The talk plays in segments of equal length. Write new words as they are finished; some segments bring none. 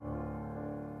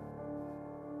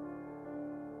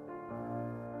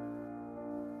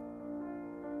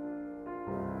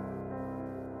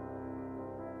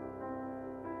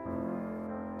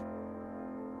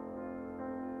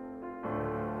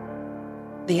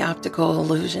The optical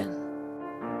illusion.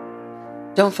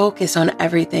 Don't focus on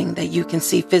everything that you can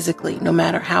see physically, no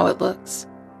matter how it looks.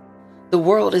 The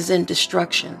world is in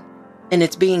destruction, and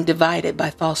it's being divided by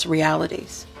false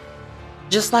realities.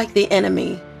 Just like the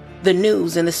enemy, the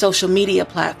news and the social media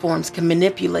platforms can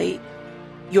manipulate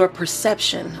your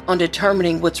perception on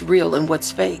determining what's real and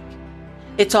what's fake.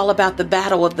 It's all about the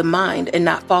battle of the mind and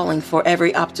not falling for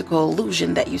every optical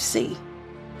illusion that you see.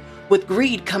 With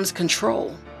greed comes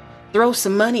control. Throw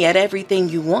some money at everything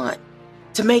you want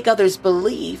to make others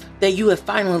believe that you have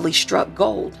finally struck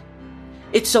gold.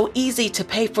 It's so easy to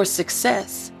pay for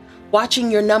success, watching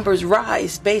your numbers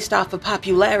rise based off of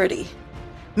popularity.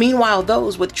 Meanwhile,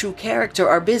 those with true character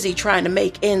are busy trying to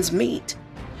make ends meet.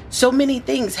 So many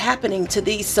things happening to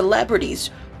these celebrities,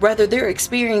 whether they're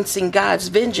experiencing God's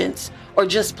vengeance or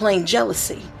just plain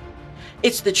jealousy.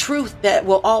 It's the truth that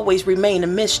will always remain a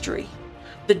mystery.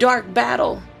 The dark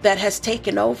battle that has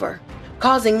taken over,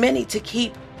 causing many to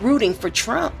keep rooting for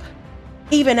Trump,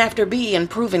 even after being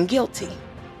proven guilty.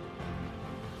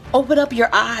 Open up your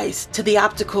eyes to the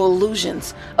optical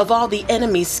illusions of all the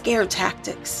enemy's scare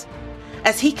tactics.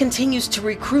 As he continues to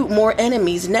recruit more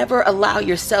enemies, never allow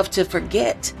yourself to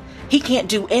forget he can't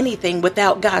do anything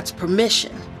without God's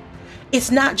permission. It's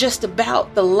not just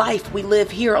about the life we live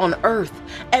here on earth.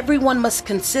 Everyone must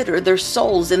consider their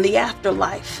souls in the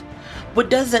afterlife. What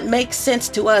doesn't make sense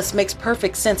to us makes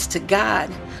perfect sense to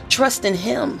God. Trust in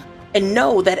Him and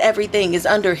know that everything is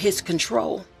under His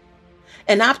control.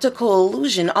 An optical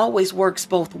illusion always works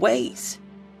both ways.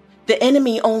 The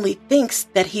enemy only thinks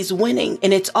that he's winning,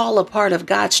 and it's all a part of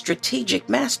God's strategic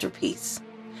masterpiece.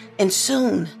 And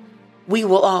soon, we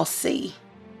will all see.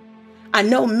 I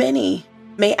know many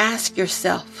may ask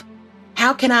yourself,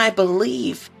 how can I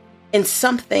believe in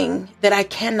something that I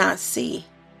cannot see?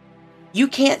 You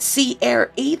can't see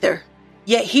air either,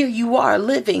 yet here you are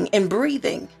living and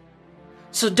breathing.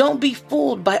 So don't be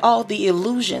fooled by all the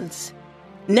illusions.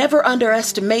 Never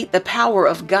underestimate the power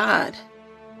of God.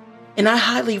 And I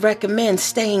highly recommend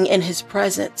staying in His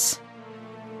presence.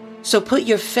 So put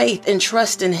your faith and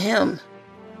trust in Him,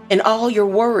 and all your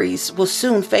worries will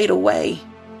soon fade away.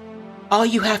 All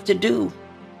you have to do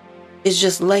is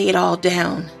just lay it all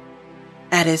down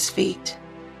at His feet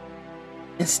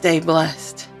and stay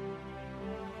blessed.